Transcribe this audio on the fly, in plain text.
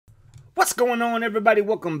What's going on, everybody?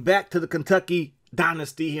 Welcome back to the Kentucky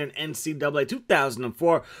Dynasty here in NCAA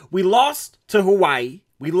 2004. We lost to Hawaii.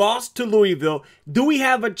 We lost to Louisville. Do we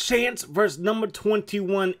have a chance versus number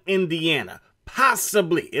 21 Indiana?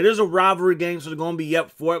 Possibly. It is a rivalry game, so they're going to be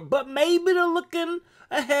up for it. But maybe they're looking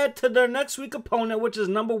ahead to their next week opponent, which is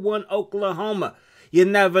number 1 Oklahoma. You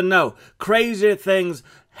never know. Crazier things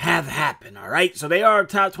have happened, all right? So they are a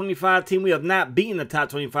top 25 team. We have not beaten the top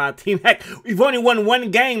 25 team. Heck, we've only won one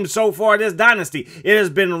game so far this dynasty. It has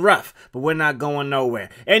been rough, but we're not going nowhere.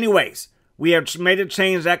 Anyways, we have made a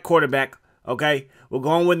change at quarterback, okay? We're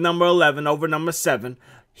going with number 11 over number 7.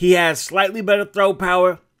 He has slightly better throw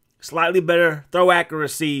power, slightly better throw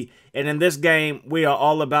accuracy, and in this game, we are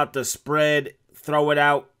all about the spread, throw it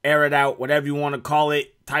out, air it out, whatever you want to call it,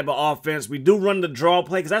 type of offense. We do run the draw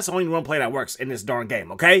play because that's the only run play that works in this darn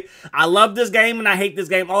game, okay? I love this game and I hate this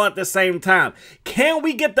game all at the same time. Can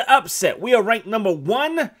we get the upset? We are ranked number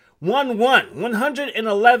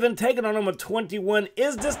 111, taking on number 21.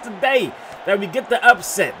 Is this the day that we get the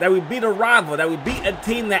upset, that we beat a rival, that we beat a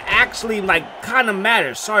team that actually, like, kind of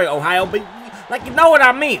matters? Sorry, Ohio, but, like, you know what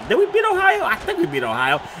I mean. Did we beat Ohio? I think we beat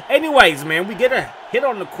Ohio. Anyways, man, we get a hit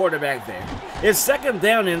on the quarterback there. It's second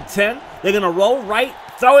down and 10. They're going to roll right,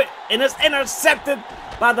 throw it, and it's intercepted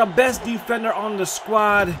by the best defender on the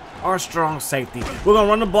squad, our strong safety. We're going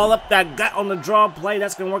to run the ball up that gut on the draw play.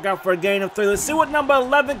 That's going to work out for a gain of 3. Let's see what number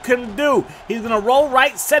 11 can do. He's going to roll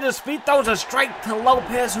right, set his feet, throws a strike to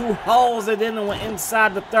Lopez, who hauls it in and went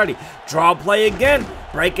inside the 30. Draw play again,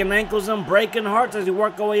 breaking ankles and breaking hearts as he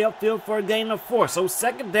work our way upfield for a gain of 4. So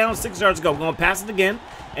second down, 6 yards to go. We're going to pass it again,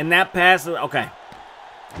 and that pass, okay,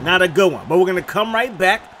 not a good one. But we're going to come right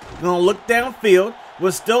back. We're going to look downfield.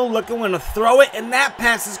 We're still looking. We're going to throw it, and that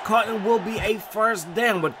pass is caught and will be a first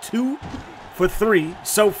down with 2 for 3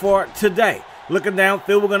 so far today. Looking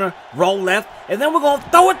downfield, we're going to roll left, and then we're going to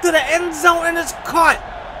throw it to the end zone, and it's caught.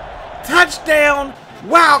 Touchdown,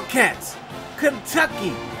 Wildcats.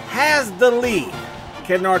 Kentucky has the lead.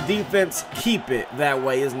 Can our defense keep it that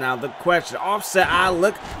way is now the question. Offset eye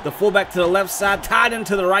look, the fullback to the left side, tight end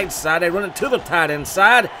to the right side. They run it to the tight end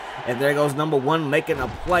side. And there goes number 1 making a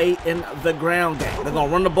play in the ground game. They're going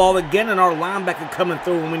to run the ball again, and our linebacker coming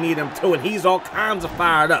through when we need him to. And he's all kinds of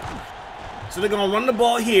fired up. So they're going to run the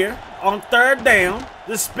ball here on third down,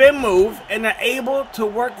 the spin move, and they're able to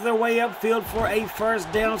work their way upfield for a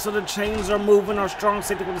first down. So the chains are moving. Our strong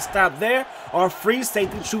safety with the stop there. Our free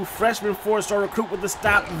safety, true freshman 4-star recruit with the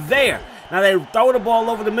stop there. Now they throw the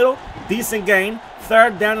ball over the middle. Decent gain.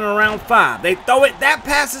 Third down and around 5. They throw it. That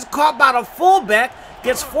pass is caught by the fullback.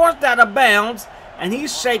 Gets forced out of bounds, and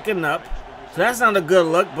he's shaken up. So that's not a good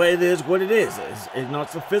look, but it is what it is.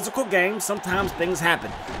 It's a physical game. Sometimes things happen.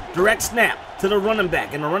 Direct snap to the running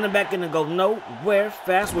back, and the running back going to go nowhere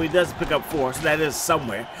fast. Well, he does pick up 4, so that is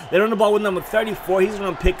somewhere. They run the ball with number 34. He's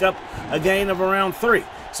going to pick up a gain of around 3.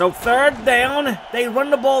 So third down, they run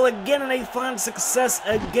the ball again, and they find success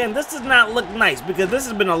again. This does not look nice because this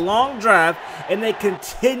has been a long drive, and they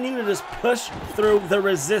continue to just push through the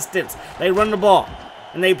resistance. They run the ball,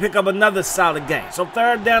 and they pick up another solid gain. So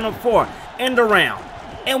third down and 4, end around,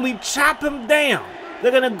 and we chop him down.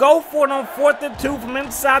 They're going to go for it on 4th and 2 from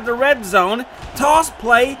inside the red zone. Toss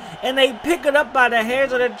play, and they pick it up by the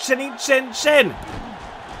hairs of their chinny chin chin.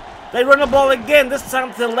 They run the ball again, this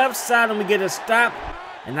time to the left side, and we get a stop.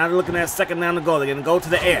 And now they're looking at second down to go. They're going to go to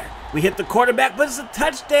the air. We hit the quarterback, but it's a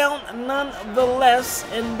touchdown nonetheless.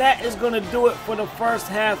 And that is going to do it for the first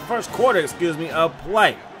quarter, of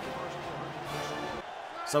play.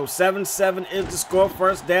 So 7-7 is the score.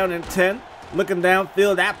 First down and 10. Looking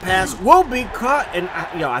downfield, that pass will be caught. And,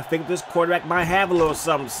 I think this quarterback might have a little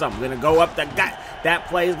something. Going to go up the gut. That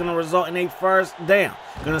play is going to result in a first down.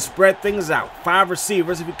 Going to spread things out. 5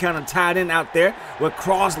 receivers if you kind of tied in out there with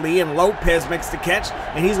Crossley, and Lopez makes the catch,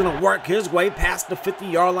 and he's going to work his way past the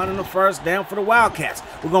 50-yard line in the first down for the Wildcats.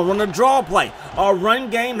 We're going to run a draw play. Our run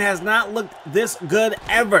game has not looked this good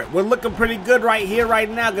ever. We're looking pretty good right here, right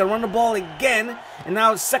now. Going to run the ball again, and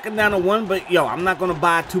now it's second down and 1, but, I'm not going to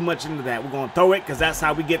buy too much into that. We're going to throw it because that's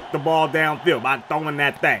how we get the ball downfield, by throwing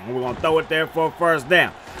that thing. We're going to throw it there for a first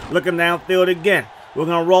down. Looking downfield again. We're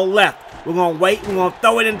going to roll left. We're going to wait. We're going to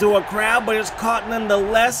throw it into a crowd, but it's caught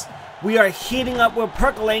nonetheless. We are heating up. We're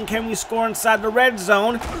percolating. Can we score inside the red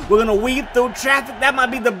zone? We're going to weave through traffic. That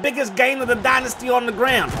might be the biggest gain of the dynasty on the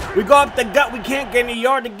ground. We go up the gut. We can't gain a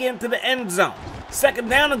yard to get into the end zone. Second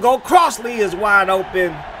down to go. Crossley is wide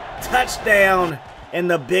open. Touchdown. And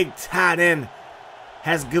the big tight end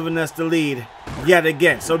has given us the lead yet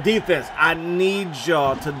again. So defense, I need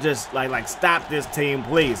y'all to just like stop this team,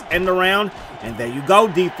 please. End around, and there you go,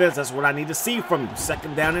 defense. That's what I need to see from you.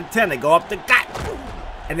 Second down and 10. They go up the gut.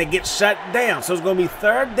 and they get shut down. So it's going to be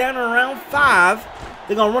third down around 5.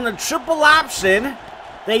 They're going to run a triple option.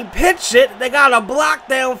 They pitch it. They got a block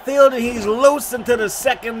downfield, and he's loose into the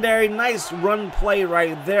secondary. Nice run play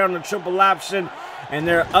right there on the triple option, and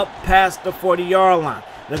they're up past the 40-yard line.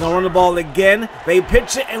 They're going to run the ball again. They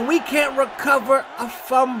pitch it, and we can't recover a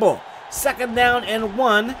fumble. Second down and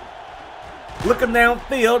 1. Looking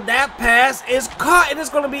downfield, that pass is caught, and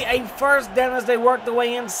it's going to be a first down as they work their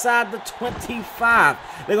way inside the 25.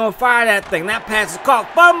 They're going to fire that thing. That pass is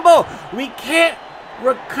caught. Fumble! We can't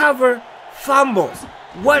recover fumbles.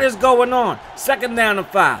 What is going on? Second down and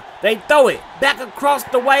 5. They throw it back across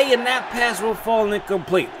the way, and that pass will fall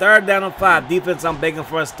incomplete. Third down and 5. Defense, I'm begging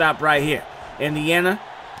for a stop right here. Indiana,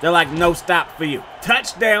 they're like, no stop for you.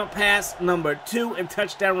 Touchdown pass number 2 and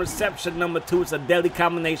touchdown reception number 2. It's a deadly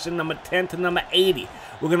combination, number 10 to number 80.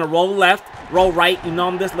 We're going to roll left, roll right. You know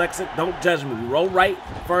I'm dyslexic. Don't judge me. We roll right,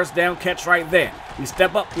 first down, catch right there. We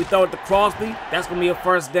step up, we throw it to Crosby. That's going to be a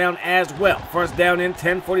first down as well. First down in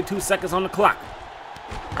 10, 42 seconds on the clock.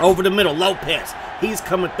 Over the middle, Lopez. He's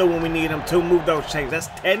coming through when we need him to move those chains. That's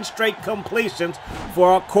 10 straight completions for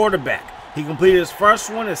our quarterback. He completed his first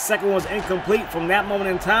one. His second one was incomplete. From that moment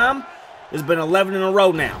in time, it's been 11 in a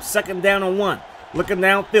row now. Second down and 1. Looking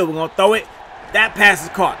downfield. We're going to throw it. That pass is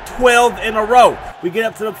caught. 12 in a row. We get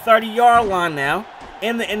up to the 30-yard line now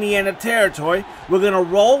in the Indiana territory. We're going to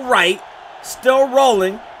roll right. Still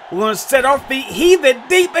rolling. We're going to set our feet, heave it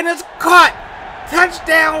deep, and it's caught.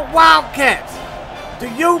 Touchdown, Wildcats. Do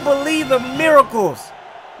you believe in miracles?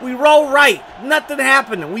 We roll right. Nothing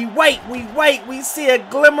happening. We wait. We see a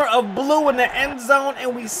glimmer of blue in the end zone,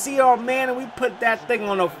 and we see our man, and we put that thing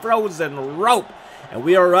on a frozen rope. And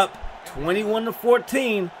we are up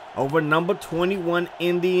 21-14 over number 21,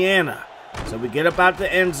 Indiana. So we get up out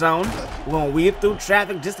the end zone. We're going to weave through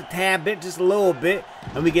traffic just a tad bit, just a little bit,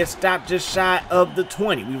 and we get stopped just shy of the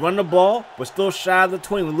 20. We run the ball. We're still shy of the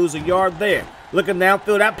 20. We lose a yard there. Looking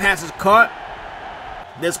downfield, that pass is caught.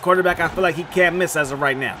 This quarterback, I feel like he can't miss as of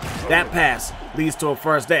right now. That pass leads to a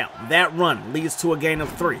first down. That run leads to a gain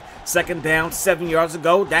of 3. Second down, 7 yards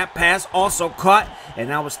ago. That pass also caught. And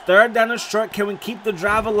now it's third down and short. Can we keep the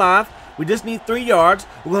drive alive? We just need 3 yards.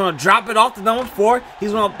 We're going to drop it off to number 4.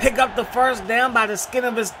 He's going to pick up the first down by the skin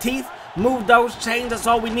of his teeth. Move those chains. That's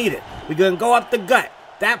all we needed. We're going to go up the gut.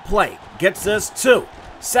 That play gets us 2.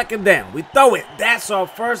 Second down. We throw it. That's our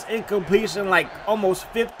first incompletion, like almost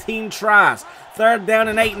 15 tries. Third down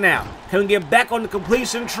and 8 now. Can we get back on the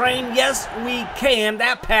completion train? Yes, we can.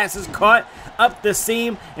 That pass is caught up the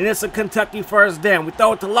seam, and it's a Kentucky first down. We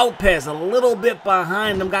throw it to Lopez, a little bit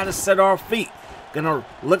behind him. Got to set our feet. Gonna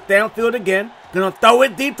look downfield again. Gonna throw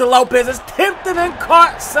it deep to Lopez. It's tempted and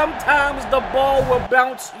caught. Sometimes the ball will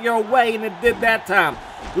bounce your way, and it did that time.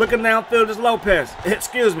 Looking downfield is Lopez.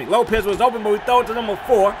 Excuse me. Lopez was open, but we throw it to number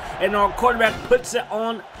 4, and our quarterback puts it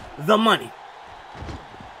on the money.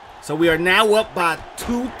 So we are now up by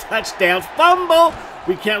 2 touchdowns. Fumble.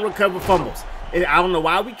 We can't recover fumbles. And I don't know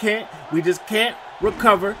why we can't. We just can't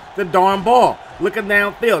recover the darn ball. Looking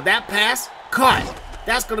downfield. That pass caught.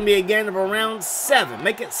 That's going to be a gain of around 7.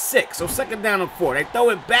 Make it 6. So second down and 4. They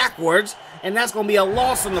throw it backwards, and that's going to be a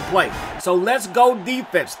loss on the play. So let's go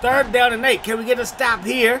defense. Third down and 8. Can we get a stop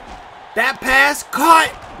here? That pass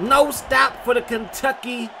caught. No stop for the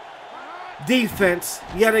Kentucky defense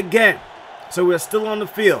yet again. So we're still on the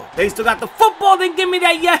field. They still got the football. Then give me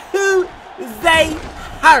that Yahoo. They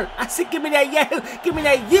hurt. I said give me that Yahoo. Give me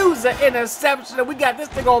that user interception. And we got this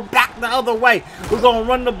thing going back the other way. We're going to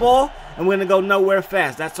run the ball, and we're going to go nowhere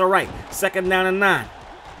fast. That's all right. Second down and 9.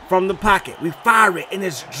 From the pocket. We fire it, and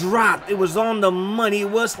it's dropped. It was on the money. It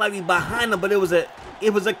was slightly behind them, but it was a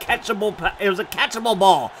catchable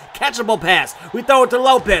ball. Catchable pass. We throw it to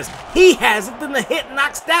Lopez. He has it. Then the hit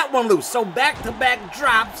knocks that one loose. So back-to-back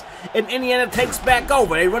drops, and Indiana takes back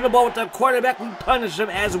over. They run the ball with their quarterback. We punish them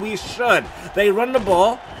as we should. They run the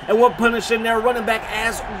ball, and we're punishing their running back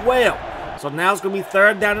as well. So now it's going to be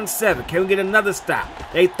third down and 7. Can we get another stop?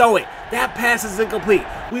 They throw it. That pass is incomplete.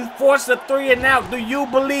 We force a 3 and out. Do you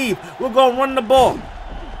believe we're going to run the ball?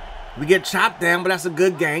 We get chopped down, but that's a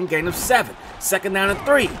good gain. Gain of 7. Second down and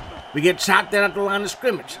 3. We get chopped down at the line of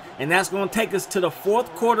scrimmage. And that's going to take us to the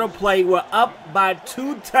fourth quarter play. We're up by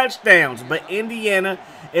 2 touchdowns. But Indiana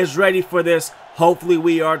is ready for this. Hopefully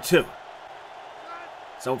we are too.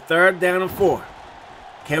 So third down and 4.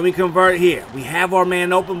 Can we convert here? We have our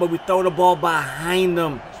man open, but we throw the ball behind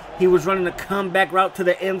him. He was running a comeback route to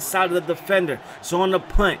the inside of the defender. So on the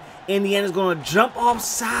punt, Indiana's going to jump off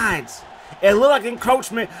sides. It looked like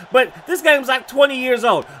encroachment, but this game's like 20 years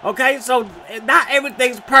old, okay? So not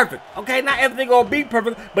everything's perfect, okay? Not everything gonna be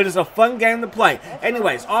perfect, but it's a fun game to play.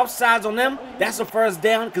 Anyways, offsides on them, that's a first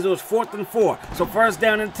down because it was 4th and 4. So first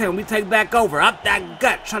down and 10, we take back over, up that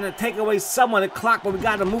gut, trying to take away some of the clock, but we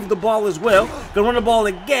got to move the ball as well. Gonna run the ball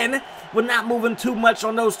again. We're not moving too much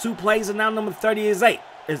on those 2 plays, and now number 30 is 8.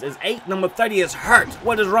 Is 8, number 30 is hurt.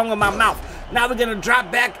 What is wrong with my mouth? Now we're gonna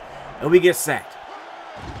drop back, and we get sacked.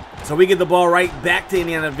 So we get the ball right back to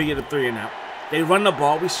Indiana via the 3 and out. They run the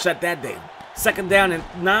ball, we shut that down. 2nd down and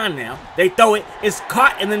 9 now. They throw it, it's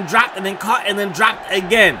caught and then dropped and then caught and then dropped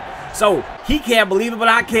again. So he can't believe it, but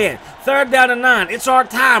I can. 3rd down and 9. It's our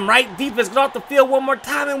time, right? Defense, get off the field one more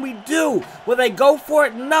time, and we do. Will they go for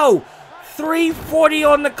it? No. 3:40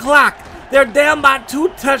 on the clock. They're down by 2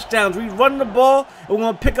 touchdowns. We run the ball, and we're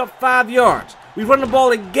going to pick up 5 yards. We run the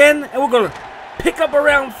ball again, and we're going to pick up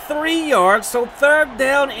around 3 yards. So 3rd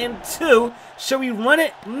down and 2. Should we run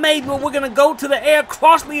it? Maybe, but we're going to go to the air.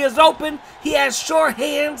 Crossley is open. He has short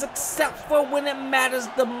hands, except for when it matters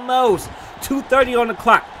the most. 2:30 on the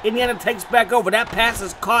clock. Indiana takes back over. That pass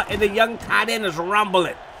is caught, and the young tight end is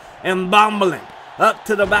rumbling and bumbling up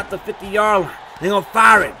to about the 50-yard line. They're going to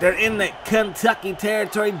fire it. They're in the Kentucky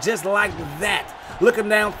territory just like that. Looking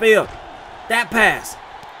downfield. That pass.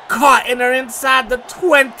 Caught, and they're inside the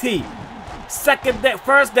 20.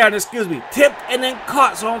 First down, tipped and then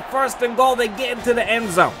caught. So on 1st and goal, they get into the end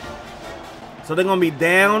zone. So they're going to be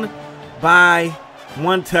down by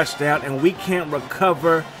 1 touchdown, and we can't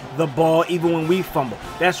recover the ball even when we fumble.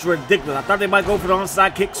 That's ridiculous. I thought they might go for the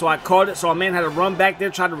onside kick, so I called it. So our man had to run back there,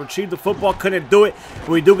 try to retrieve the football. Couldn't do it.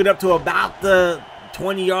 We do get up to about the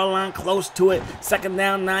 20-yard line, close to it. 2nd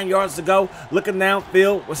down, 9 yards to go. Looking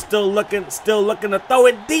downfield. We're still looking to throw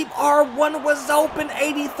it deep. R1 was open.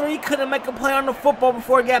 83 couldn't make a play on the football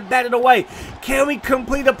before it got batted away. Can we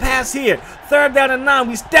complete a pass here? 3rd down and 9.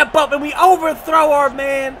 We step up and we overthrow our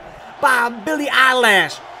man by Billy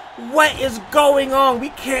Eyelash. What is going on? We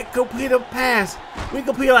can't complete a pass. We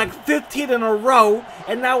completed like 15 in a row,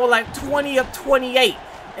 and now we're like 20 of 28.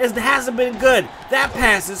 It hasn't been good. That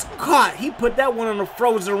pass is caught. He put that one on the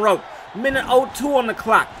frozen rope. Minute 02 on the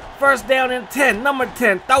clock. 1st down and 10. Number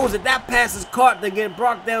 10 throws it. That pass is caught. They get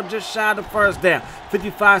brought down just shy of the 1st down.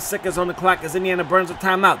 55 seconds on the clock as Indiana burns a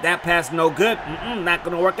timeout. That pass no good. Not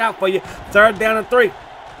going to work out for you. 3rd down and 3.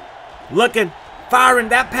 Looking. Firing,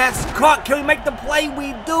 that pass is caught. Can we make the play?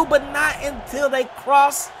 We do, but not until they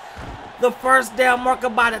cross the 1st down marker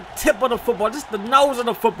by the tip of the football, just the nose of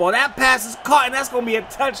the football. That pass is caught, and that's going to be a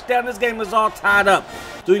touchdown. This game is all tied up.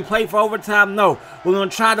 Do we play for overtime? No. We're going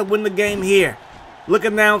to try to win the game here.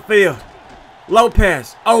 Looking downfield.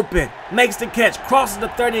 Lopez, open, makes the catch, crosses the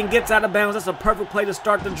 30 and gets out of bounds. That's a perfect play to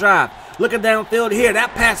start the drive. Looking downfield here.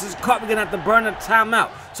 That pass is caught. We're going to have to burn a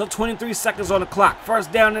timeout. So 23 seconds on the clock.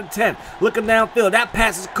 1st down and 10. Looking downfield. That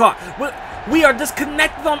pass is caught. We are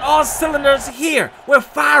disconnected on all cylinders here. We're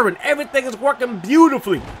firing. Everything is working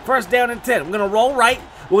beautifully. 1st down and 10. We're going to roll right.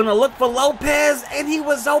 We're going to look for Lopez, and he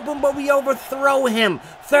was open, but we overthrow him.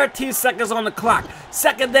 13 seconds on the clock.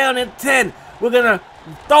 2nd down and 10. We're going to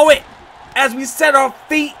throw it as we set our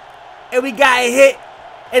feet, and we got hit.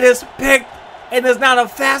 It is picked. And there's not a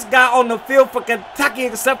fast guy on the field for Kentucky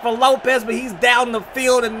except for Lopez, but he's down the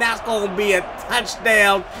field, and that's going to be a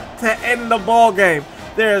touchdown to end the ball game.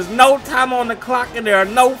 There is no time on the clock, and there are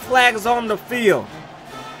no flags on the field.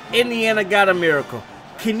 Indiana got a miracle.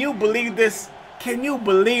 Can you believe this? Can you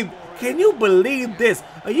believe this?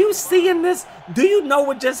 Are you seeing this? Do you know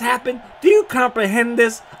what just happened? Do you comprehend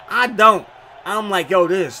this? I don't. I'm like, yo,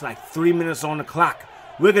 there's like 3 minutes on the clock.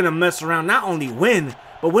 We're going to mess around, not only win,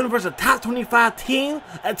 but win versus a top 25 team,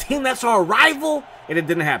 a team that's our rival, and it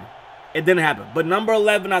didn't happen. It didn't happen. But number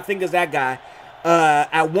 11, I think, is that guy.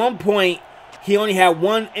 At one point, he only had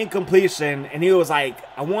 1 incompletion, and he was like,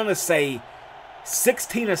 I want to say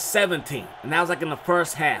 16 or 17, and that was like in the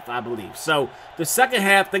 1st half, I believe. So the 2nd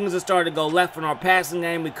half, things have started to go left in our passing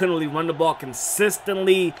game. We couldn't really run the ball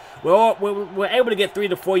consistently. We're able to get 3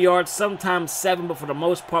 to 4 yards, sometimes 7, but for the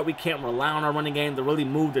most part, we can't rely on our running game to really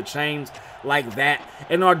move the chains like that.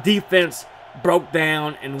 And our defense broke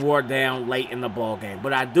down and wore down late in the ball game.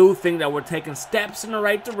 But I do think that we're taking steps in the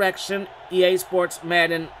right direction. EA Sports,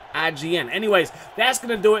 Madden, IGN. Anyways, that's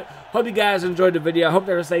going to do it. Hope you guys enjoyed the video. I hope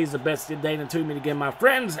that I say is the best day and tune me to get my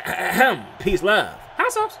friends. Peace, love. High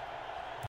sauce.